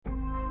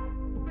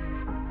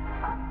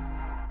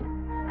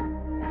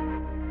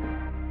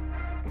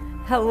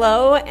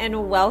Hello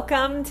and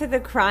welcome to the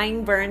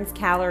Crying Burns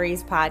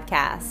Calories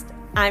podcast.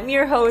 I'm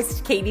your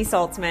host, Katie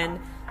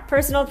Saltzman,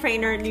 personal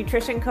trainer,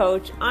 nutrition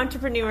coach,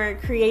 entrepreneur,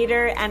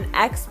 creator, and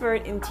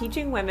expert in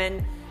teaching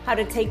women how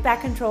to take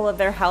back control of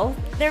their health,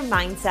 their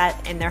mindset,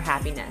 and their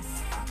happiness.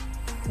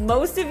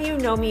 Most of you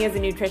know me as a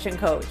nutrition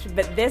coach,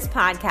 but this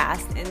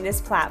podcast and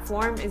this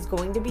platform is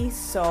going to be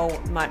so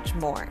much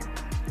more.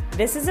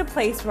 This is a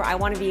place where I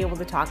want to be able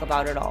to talk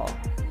about it all.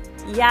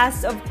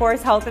 Yes, of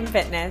course, health and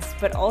fitness,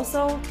 but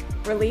also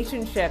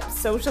relationships,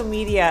 social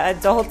media,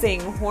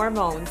 adulting,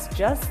 hormones,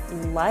 just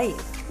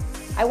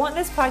life. I want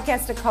this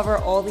podcast to cover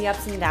all the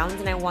ups and downs,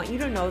 and I want you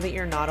to know that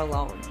you're not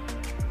alone.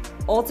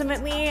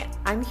 Ultimately,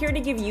 I'm here to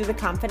give you the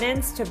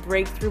confidence to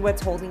break through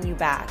what's holding you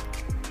back,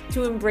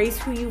 to embrace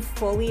who you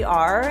fully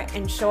are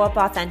and show up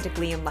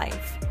authentically in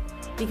life.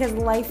 Because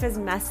life is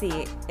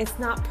messy, it's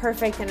not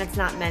perfect, and it's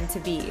not meant to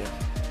be.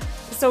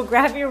 So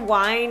grab your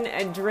wine,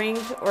 a drink,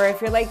 or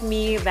if you're like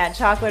me, that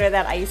chocolate or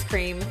that ice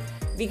cream,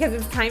 because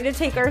it's time to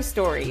take our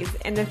stories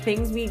and the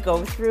things we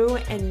go through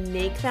and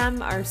make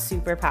them our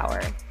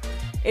superpower.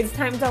 It's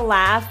time to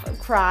laugh,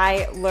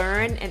 cry,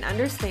 learn, and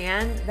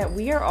understand that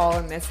we are all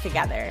in this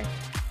together.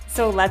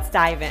 So let's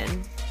dive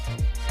in.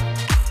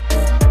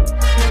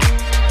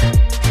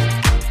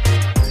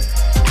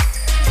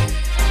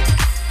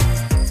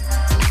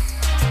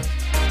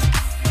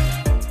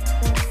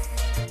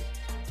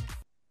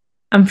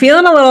 I'm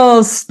feeling a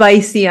little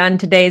spicy on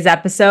today's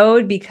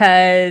episode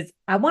because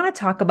I want to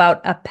talk about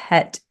a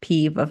pet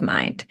peeve of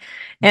mine.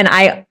 And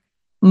I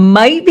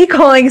might be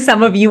calling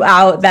some of you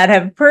out that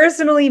have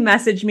personally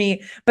messaged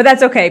me, but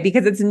that's okay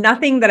because it's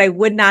nothing that I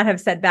would not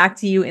have said back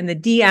to you in the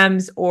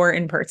DMs or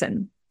in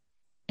person.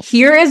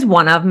 Here is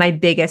one of my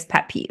biggest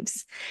pet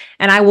peeves.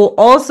 And I will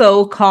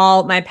also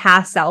call my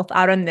past self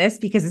out on this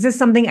because this is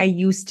something I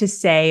used to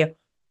say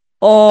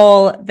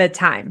all the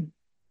time.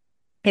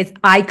 It's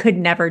I could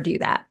never do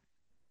that.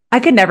 I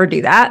could never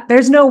do that.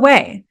 There's no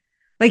way.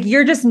 Like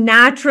you're just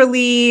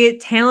naturally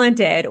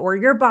talented or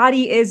your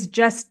body is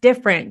just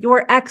different.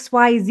 You're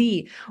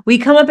XYZ. We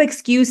come up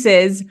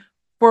excuses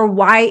for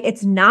why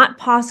it's not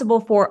possible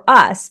for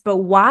us, but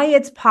why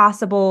it's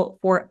possible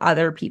for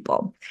other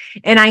people.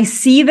 And I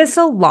see this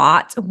a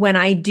lot when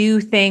I do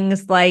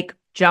things like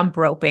jump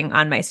roping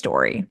on my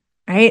story,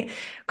 right?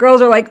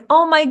 Girls are like,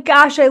 oh my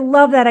gosh, I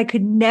love that. I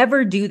could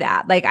never do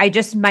that. Like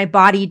my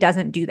body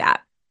doesn't do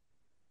that.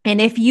 And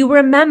if you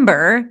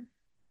remember,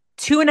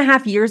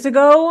 2.5 years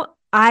ago,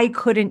 I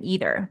couldn't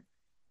either.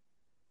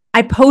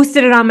 I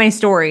posted it on my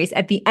stories.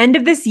 At the end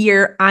of this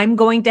year, I'm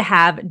going to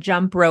have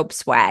jump rope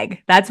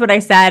swag. That's what I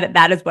said.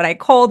 That is what I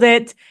called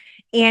it.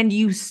 And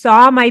you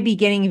saw my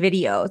beginning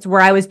videos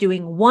where I was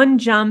doing one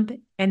jump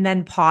and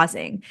then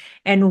pausing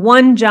and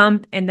one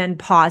jump and then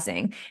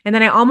pausing. And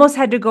then I almost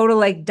had to go to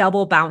like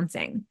double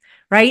bouncing.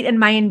 Right. And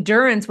my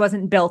endurance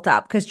wasn't built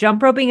up because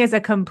jump roping is a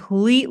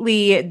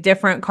completely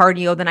different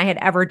cardio than I had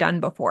ever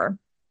done before.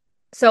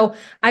 So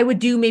I would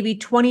do maybe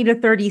 20 to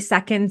 30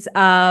 seconds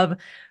of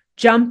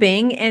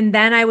jumping, and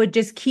then I would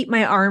just keep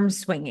my arms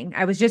swinging.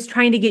 I was just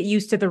trying to get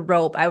used to the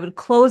rope. I would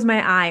close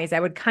my eyes. I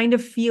would kind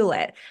of feel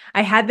it.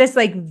 I had this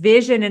like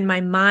vision in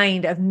my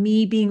mind of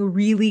me being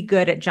really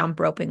good at jump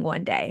roping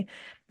one day.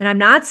 And I'm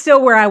not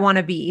still where I want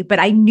to be, but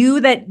I knew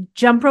that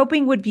jump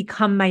roping would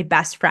become my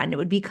best friend. It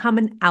would become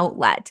an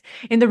outlet.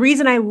 And the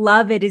reason I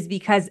love it is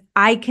because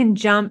I can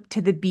jump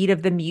to the beat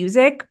of the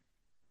music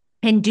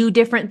and do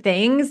different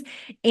things.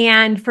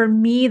 And for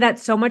me,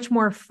 that's so much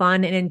more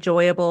fun and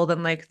enjoyable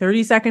than like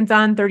 30 seconds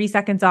on, 30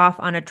 seconds off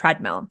on a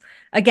treadmill.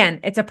 Again,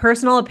 it's a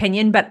personal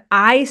opinion, but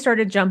I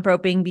started jump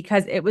roping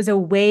because it was a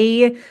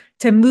way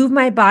to move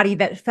my body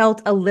that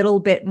felt a little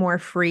bit more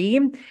free.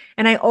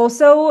 And I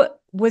also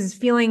was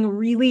feeling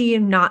really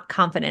not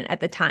confident at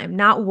the time,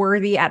 not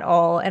worthy at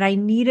all. And I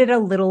needed a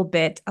little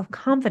bit of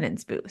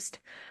confidence boost.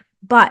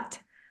 But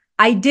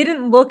I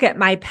didn't look at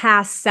my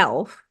past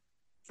self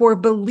for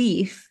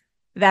belief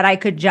that I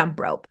could jump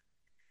rope.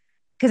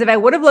 Because if I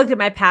would have looked at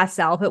my past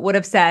self, it would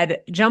have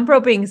said, jump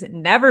roping's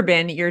never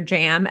been your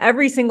jam.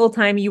 Every single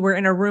time you were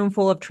in a room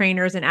full of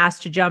trainers and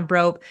asked to jump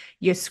rope,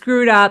 you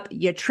screwed up,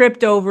 you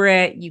tripped over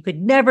it, you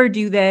could never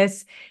do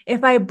this.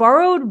 If I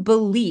borrowed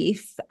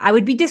belief, I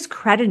would be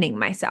discrediting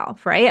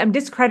myself, right? I'm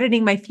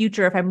discrediting my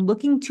future if I'm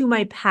looking to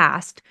my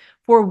past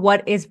for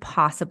what is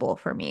possible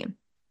for me.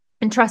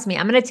 And trust me,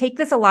 I'm going to take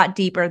this a lot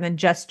deeper than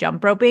just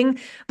jump roping,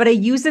 but I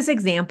use this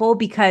example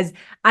because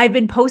I've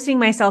been posting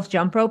myself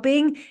jump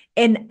roping,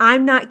 and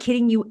I'm not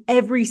kidding you,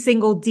 every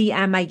single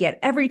DM I get,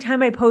 every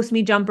time I post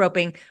me jump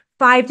roping,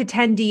 5 to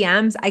 10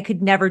 DMs, I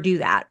could never do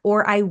that,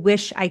 or I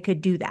wish I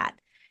could do that.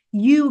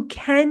 You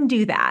can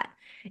do that.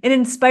 It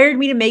inspired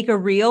me to make a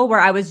reel where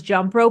I was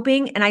jump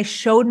roping and I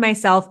showed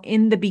myself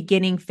in the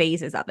beginning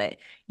phases of it.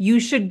 You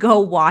should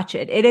go watch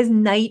it. It is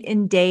night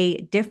and day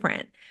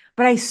different.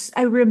 But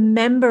I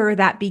remember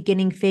that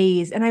beginning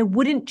phase and I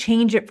wouldn't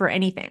change it for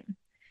anything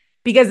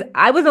because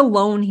I was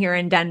alone here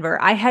in Denver.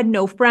 I had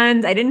no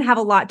friends. I didn't have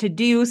a lot to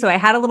do. So I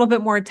had a little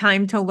bit more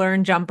time to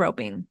learn jump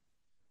roping,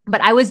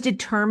 but I was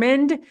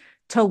determined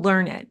to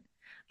learn it.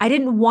 I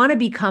didn't want to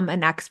become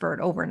an expert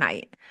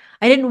overnight.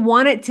 I didn't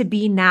want it to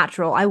be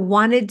natural. I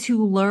wanted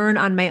to learn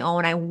on my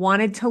own. I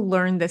wanted to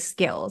learn the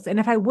skills. And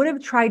if I would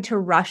have tried to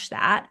rush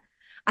that,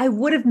 I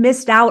would have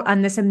missed out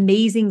on this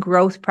amazing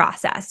growth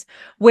process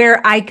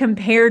where I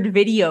compared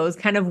videos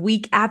kind of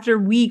week after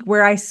week,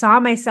 where I saw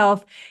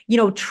myself,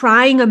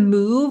 trying a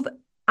move.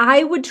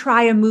 I would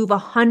try a move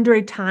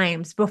 100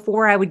 times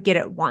before I would get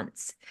it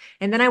once.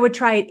 And then I would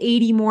try it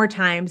 80 more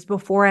times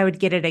before I would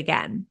get it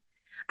again.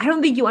 I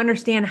don't think you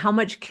understand how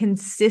much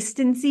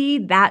consistency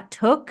that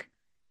took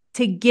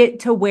to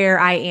get to where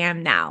I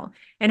am now,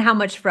 and how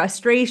much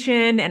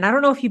frustration. And I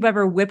don't know if you've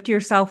ever whipped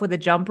yourself with a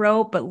jump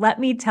rope, but let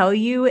me tell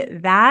you,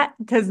 that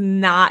does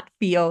not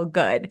feel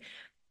good.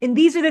 And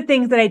these are the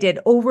things that I did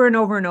over and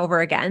over and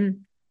over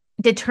again,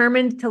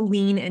 determined to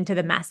lean into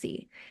the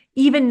messy.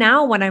 Even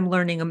now, when I'm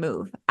learning a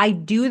move, I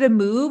do the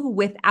move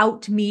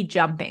without me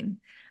jumping.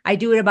 I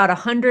do it about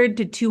 100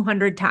 to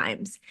 200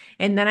 times.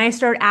 And then I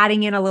start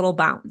adding in a little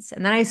bounce.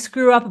 And then I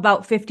screw up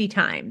about 50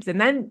 times.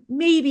 And then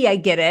maybe I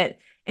get it.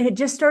 And it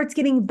just starts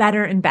getting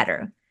better and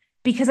better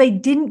because I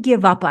didn't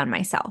give up on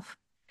myself.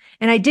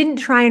 And I didn't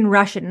try and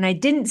rush it. And I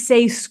didn't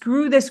say,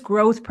 screw this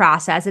growth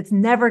process. It's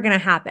never going to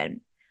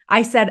happen.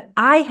 I said,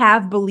 I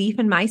have belief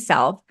in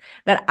myself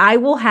that I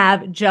will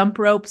have jump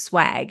rope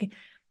swag.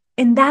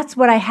 And that's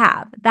what I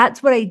have.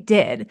 That's what I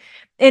did.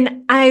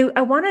 And I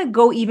want to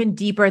go even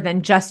deeper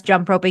than just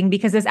jump roping,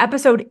 because this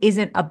episode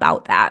isn't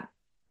about that,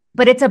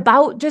 but it's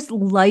about just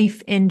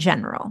life in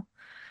general,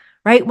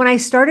 right? When I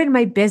started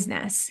my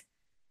business,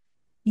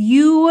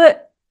 I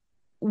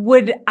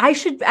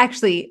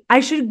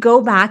should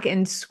go back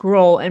and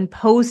scroll and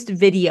post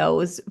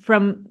videos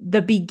from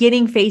the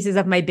beginning phases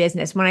of my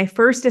business when I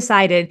first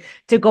decided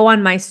to go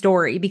on my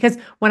story. Because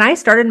when I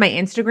started my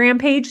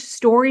Instagram page,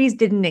 stories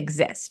didn't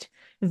exist.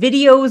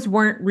 Videos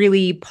weren't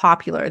really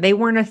popular. They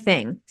weren't a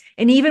thing.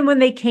 And even when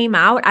they came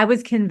out, I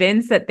was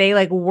convinced that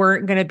they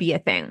weren't going to be a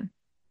thing.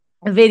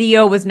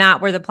 Video was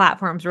not where the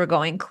platforms were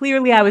going.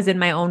 Clearly, I was in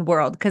my own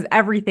world because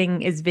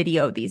everything is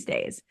video these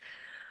days.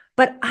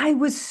 But I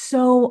was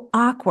so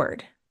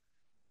awkward.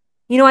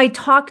 I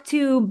talked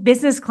to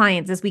business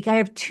clients this week. I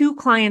have 2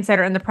 clients that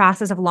are in the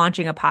process of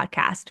launching a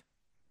podcast.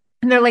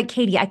 And they're like,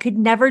 Katie, I could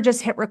never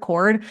just hit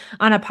record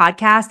on a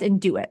podcast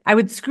and do it. I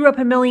would screw up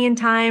a million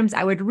times.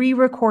 I would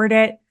re-record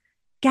it.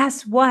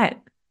 Guess what?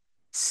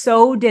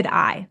 So did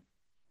I.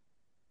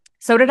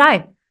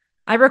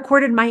 I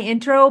recorded my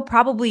intro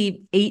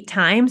probably 8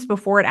 times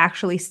before it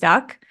actually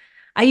stuck.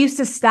 I used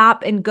to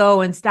stop and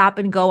go on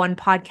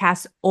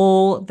podcasts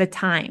all the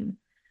time.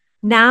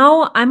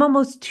 Now I'm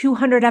almost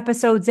 200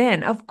 episodes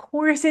in. Of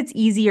course, it's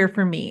easier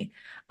for me.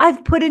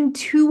 I've put in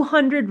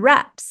 200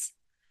 reps,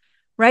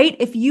 right?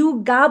 If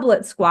you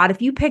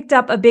picked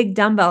up a big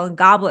dumbbell and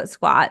goblet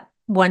squat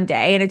one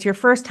day and it's your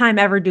first time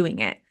ever doing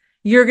it,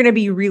 you're going to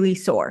be really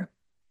sore.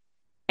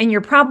 And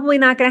you're probably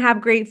not going to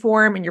have great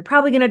form, and you're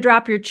probably going to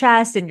drop your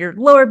chest, and your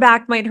lower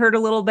back might hurt a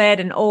little bit,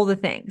 and all the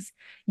things.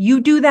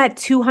 You do that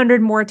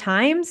 200 more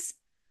times,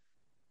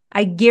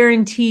 I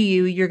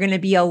guarantee you're going to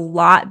be a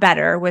lot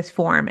better with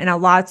form and a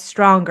lot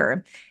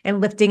stronger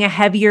and lifting a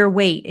heavier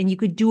weight. And you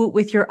could do it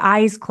with your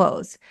eyes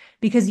closed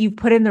because you've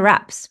put in the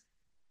reps,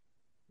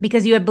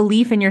 because you had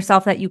belief in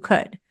yourself that you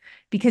could,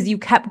 because you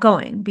kept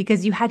going,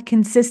 because you had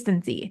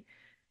consistency.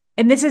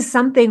 And this is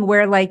something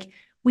where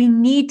we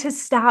need to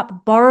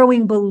stop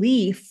borrowing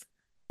belief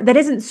that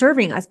isn't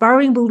serving us,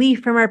 borrowing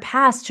belief from our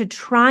past to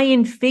try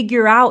and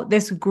figure out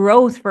this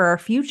growth for our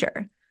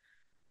future.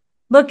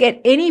 Look,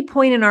 at any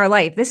point in our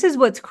life, this is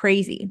what's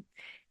crazy,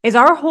 is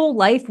our whole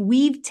life,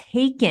 we've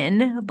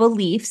taken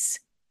beliefs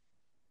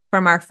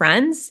from our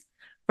friends,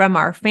 from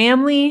our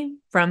family,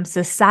 from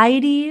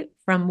society,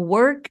 from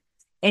work,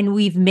 and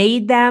we've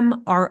made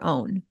them our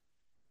own.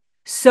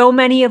 So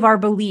many of our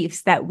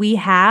beliefs that we've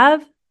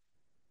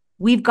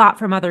got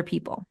from other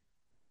people.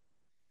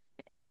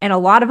 And a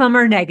lot of them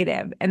are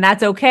negative, and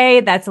that's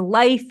okay. That's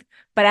life.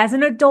 But as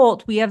an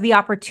adult, we have the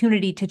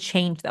opportunity to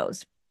change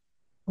those.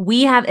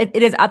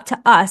 It is up to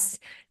us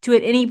to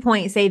at any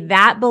point say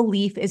that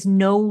belief is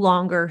no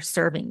longer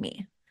serving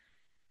me.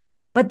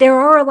 But there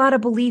are a lot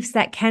of beliefs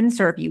that can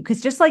serve you,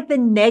 because just like the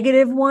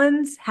negative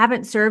ones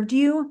haven't served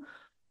you,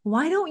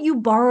 why don't you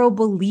borrow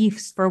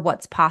beliefs for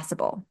what's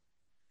possible?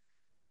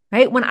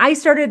 Right? When I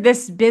started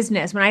this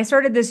business, when I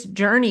started this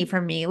journey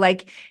for me,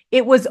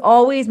 it was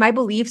always, my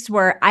beliefs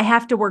were, I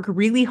have to work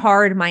really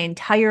hard my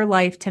entire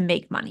life to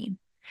make money.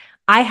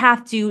 I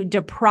have to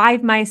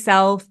deprive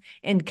myself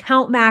and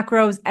count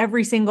macros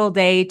every single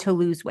day to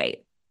lose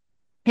weight.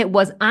 It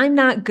was, I'm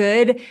not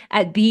good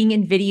at being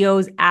in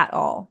videos at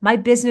all. My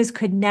business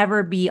could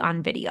never be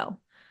on video.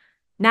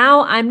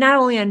 Now I'm not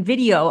only on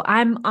video,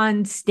 I'm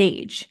on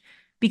stage.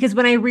 Because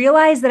when I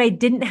realized that I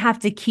didn't have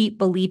to keep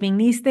believing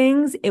these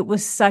things, it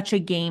was such a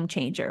game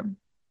changer.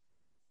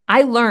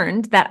 I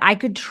learned that I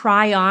could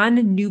try on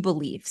new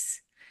beliefs,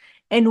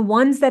 and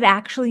ones that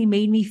actually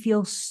made me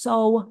feel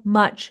so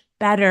much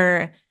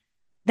better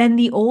than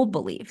the old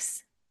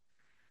beliefs.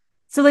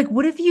 So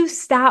what if you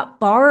stop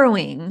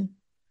borrowing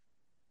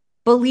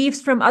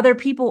beliefs from other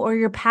people or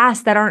your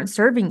past that aren't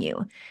serving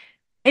you.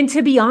 And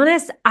to be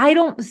honest, I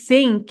don't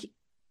think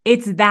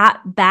it's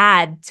that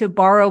bad to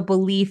borrow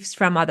beliefs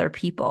from other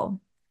people.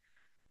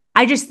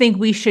 I just think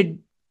we should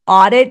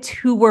audit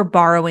who we're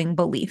borrowing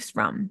beliefs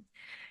from.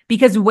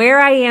 Because where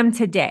I am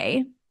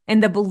today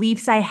and the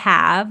beliefs I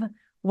have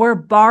were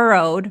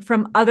borrowed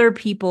from other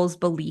people's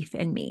belief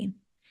in me.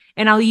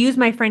 And I'll use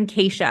my friend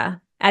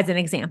Keisha as an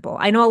example.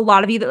 I know a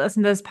lot of you that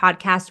listen to this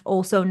podcast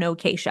also know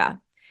Keisha.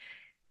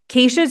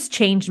 Keisha's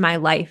changed my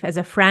life as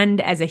a friend,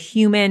 as a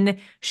human.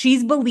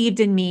 She's believed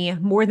in me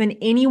more than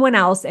anyone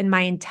else in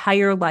my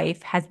entire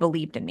life has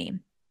believed in me.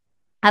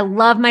 I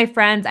love my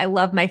friends. I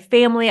love my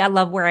family. I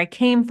love where I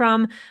came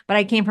from, but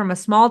I came from a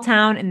small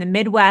town in the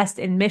Midwest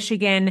in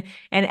Michigan,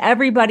 and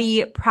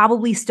everybody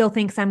probably still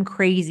thinks I'm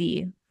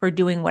crazy for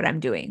doing what I'm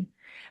doing.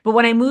 But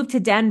when I moved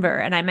to Denver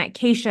and I met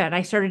Keisha and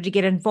I started to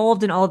get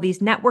involved in all of these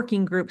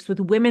networking groups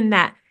with women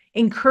that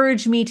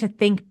encouraged me to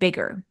think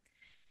bigger,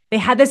 they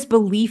had this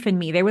belief in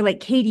me. They were like,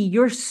 Katie,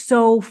 you're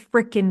so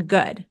freaking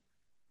good.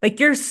 Like,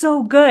 you're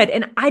so good.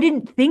 And I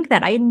didn't think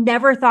that. I had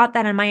never thought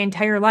that in my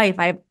entire life.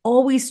 I've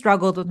always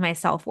struggled with my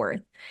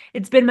self-worth.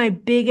 It's been my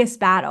biggest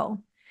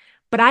battle.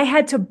 But I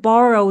had to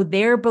borrow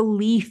their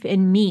belief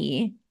in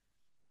me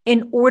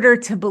in order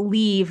to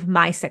believe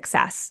my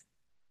success.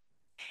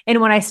 And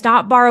when I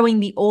stopped borrowing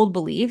the old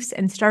beliefs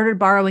and started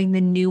borrowing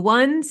the new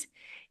ones,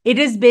 it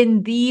has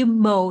been the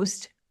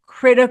most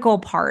critical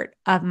part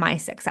of my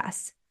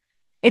success.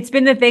 It's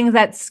been the things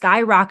that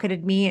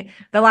skyrocketed me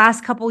the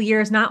last couple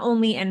years, not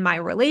only in my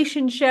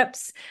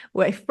relationships,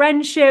 with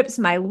friendships,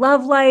 my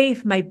love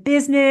life, my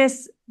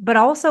business, but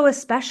also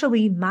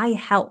especially my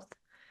health.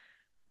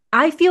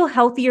 I feel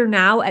healthier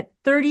now at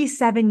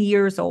 37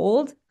 years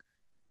old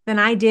than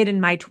I did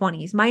in my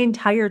 20s, my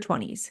entire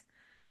 20s.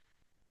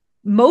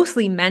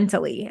 Mostly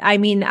mentally. I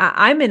mean,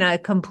 I'm in a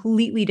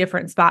completely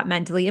different spot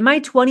mentally. In my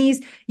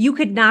 20s, you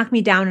could knock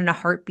me down in a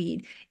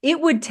heartbeat.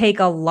 It would take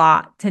a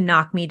lot to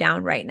knock me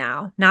down right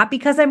now, not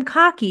because I'm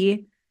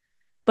cocky,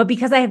 but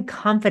because I have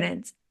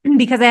confidence,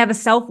 because I have a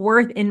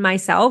self-worth in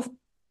myself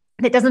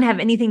that doesn't have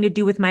anything to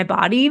do with my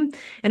body.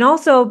 And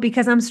also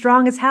because I'm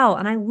strong as hell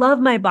and I love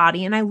my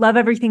body and I love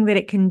everything that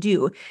it can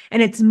do.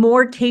 And it's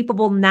more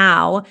capable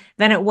now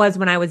than it was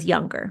when I was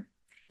younger.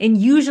 And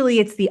usually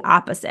it's the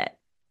opposite.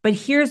 But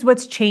here's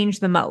what's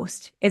changed the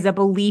most is a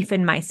belief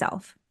in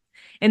myself.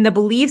 And the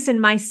beliefs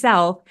in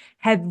myself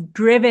have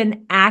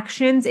driven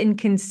actions and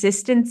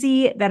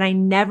consistency that I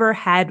never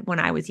had when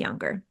I was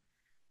younger.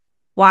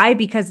 Why?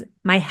 Because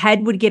my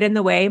head would get in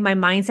the way. My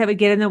mindset would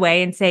get in the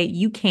way and say,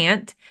 you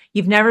can't.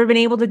 You've never been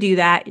able to do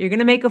that. You're going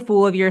to make a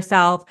fool of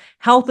yourself.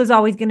 Health is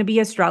always going to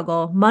be a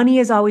struggle. Money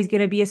is always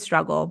going to be a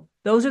struggle.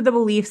 Those are the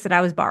beliefs that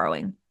I was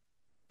borrowing.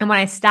 And when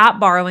I stopped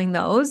borrowing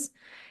those,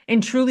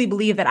 and truly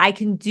believe that I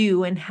can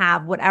do and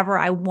have whatever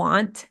I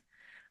want,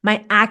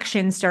 my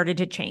actions started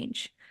to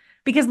change.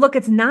 Because look,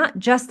 it's not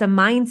just a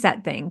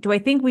mindset thing. Do I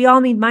think we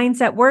all need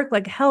mindset work?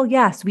 Like, hell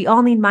yes, we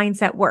all need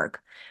mindset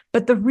work.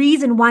 But the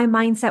reason why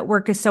mindset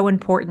work is so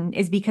important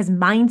is because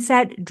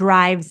mindset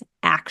drives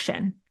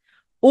action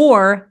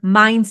or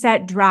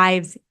mindset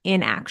drives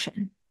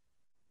inaction.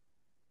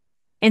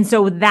 And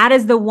so that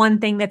is the one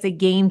thing that's a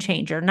game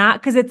changer,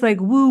 not because it's like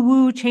woo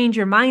woo, change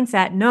your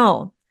mindset.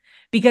 No,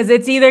 because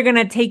it's either going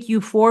to take you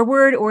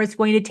forward or it's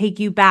going to take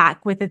you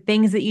back with the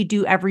things that you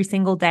do every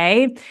single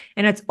day.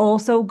 And it's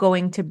also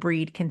going to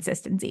breed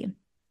consistency.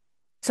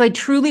 So I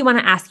truly want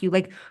to ask you,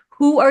 like,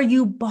 who are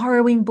you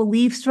borrowing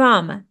beliefs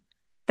from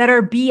that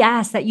are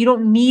BS that you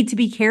don't need to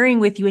be carrying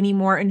with you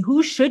anymore? And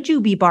who should you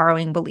be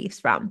borrowing beliefs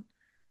from?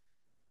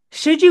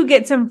 Should you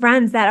get some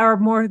friends that are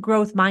more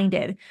growth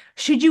minded?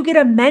 Should you get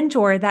a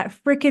mentor that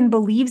freaking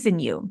believes in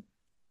you?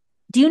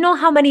 Do you know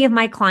how many of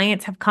my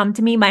clients have come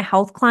to me, my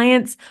health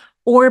clients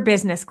or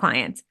business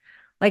clients?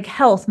 Like,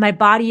 health, my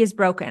body is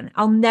broken.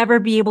 I'll never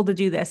be able to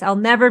do this. I'll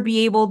never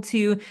be able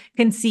to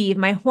conceive.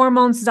 My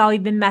hormones has always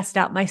been messed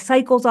up. My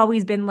cycle's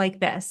always been like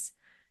this.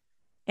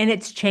 And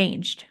it's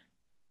changed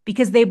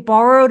because they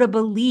borrowed a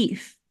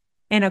belief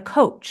in a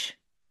coach,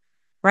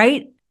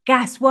 right?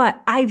 Guess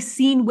what? I've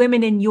seen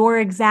women in your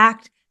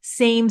exact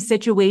same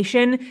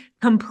situation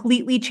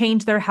completely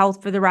change their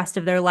health for the rest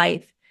of their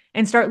life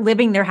and start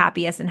living their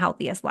happiest and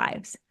healthiest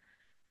lives,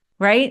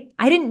 right?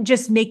 I didn't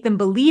just make them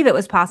believe it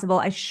was possible.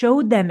 I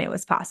showed them it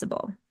was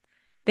possible.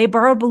 They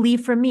borrowed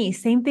belief from me.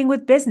 Same thing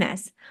with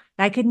business.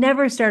 I could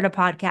never start a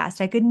podcast.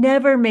 I could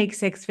never make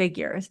six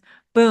figures.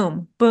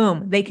 Boom,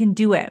 boom, they can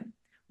do it.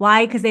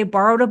 Why? Because they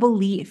borrowed a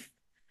belief.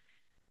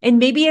 And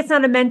maybe it's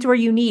not a mentor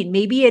you need.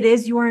 Maybe it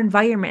is your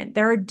environment.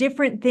 There are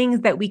different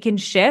things that we can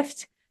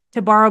shift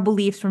to borrow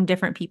beliefs from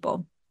different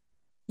people.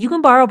 You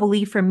can borrow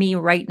belief from me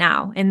right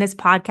now in this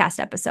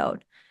podcast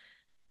episode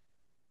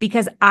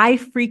because I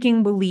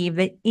freaking believe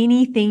that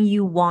anything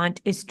you want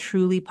is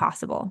truly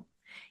possible.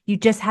 You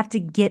just have to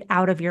get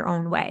out of your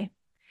own way.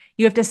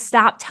 You have to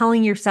stop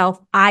telling yourself,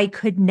 I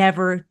could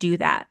never do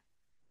that.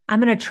 I'm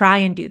going to try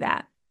and do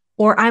that,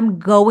 or I'm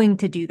going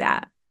to do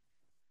that.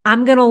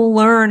 I'm going to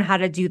learn how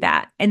to do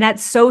that. And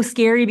that's so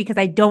scary because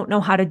I don't know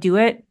how to do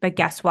it. But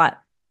guess what?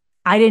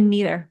 I didn't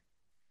either.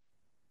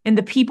 And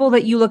the people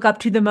that you look up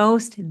to the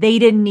most, they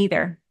didn't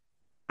either.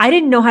 I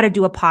didn't know how to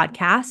do a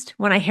podcast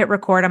when I hit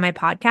record on my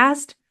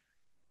podcast.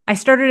 I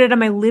started it on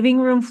my living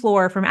room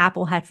floor from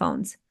Apple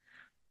headphones.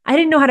 I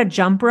didn't know how to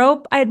jump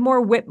rope. I had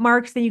more whip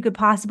marks than you could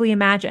possibly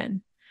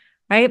imagine,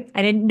 right?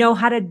 I didn't know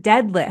how to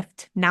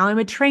deadlift. Now I'm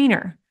a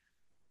trainer.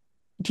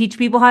 I teach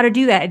people how to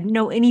do that. I didn't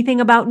know anything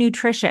about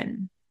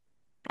nutrition.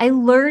 I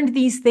learned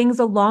these things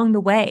along the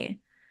way.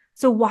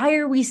 So why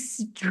are we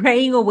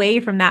straying away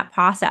from that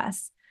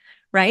process,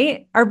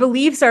 right? Our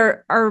beliefs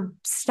are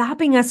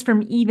stopping us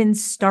from even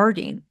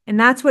starting. And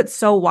that's what's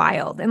so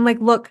wild. And like,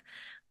 look,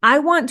 I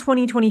want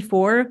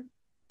 2024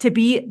 to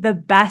be the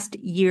best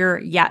year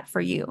yet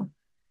for you.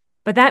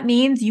 But that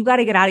means you got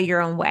to get out of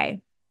your own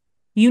way.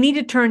 You need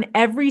to turn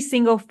every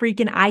single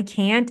freaking I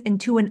can't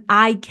into an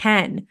I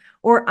can,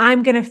 or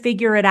I'm going to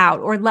figure it out,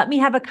 or let me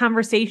have a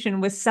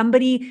conversation with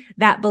somebody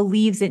that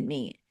believes in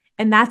me.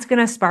 And that's going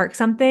to spark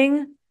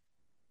something.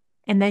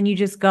 And then you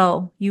just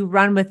go, you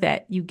run with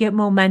it, you get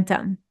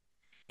momentum,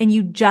 and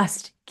you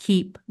just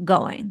keep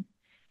going.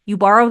 You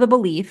borrow the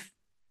belief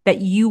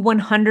that you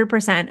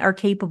 100% are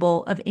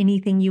capable of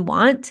anything you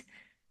want.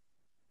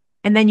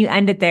 And then you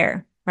end it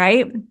there,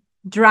 right?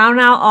 Drown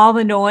out all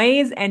the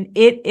noise, and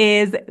it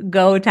is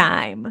go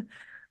time.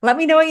 Let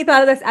me know what you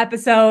thought of this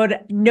episode.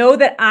 Know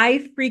that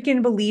I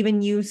freaking believe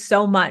in you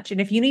so much. And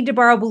if you need to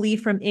borrow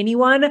belief from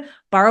anyone,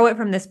 borrow it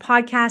from this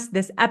podcast,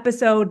 this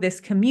episode,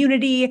 this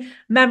community,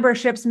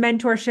 memberships,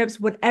 mentorships,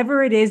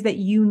 whatever it is that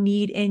you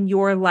need in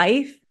your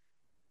life,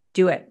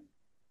 do it.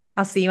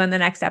 I'll see you on the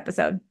next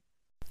episode.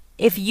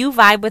 If you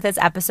vibe with this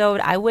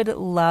episode, I would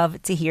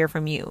love to hear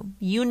from you.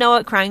 You know,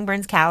 at Crying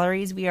Burns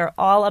Calories, we are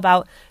all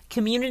about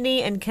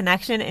community and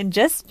connection and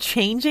just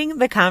changing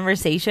the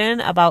conversation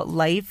about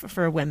life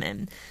for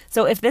women.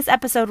 So if this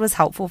episode was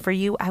helpful for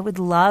you, I would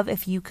love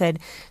if you could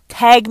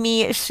tag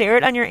me, share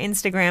it on your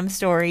Instagram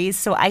stories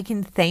so I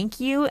can thank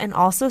you, and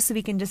also so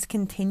we can just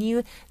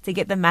continue to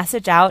get the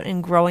message out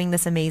and growing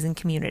this amazing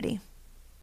community.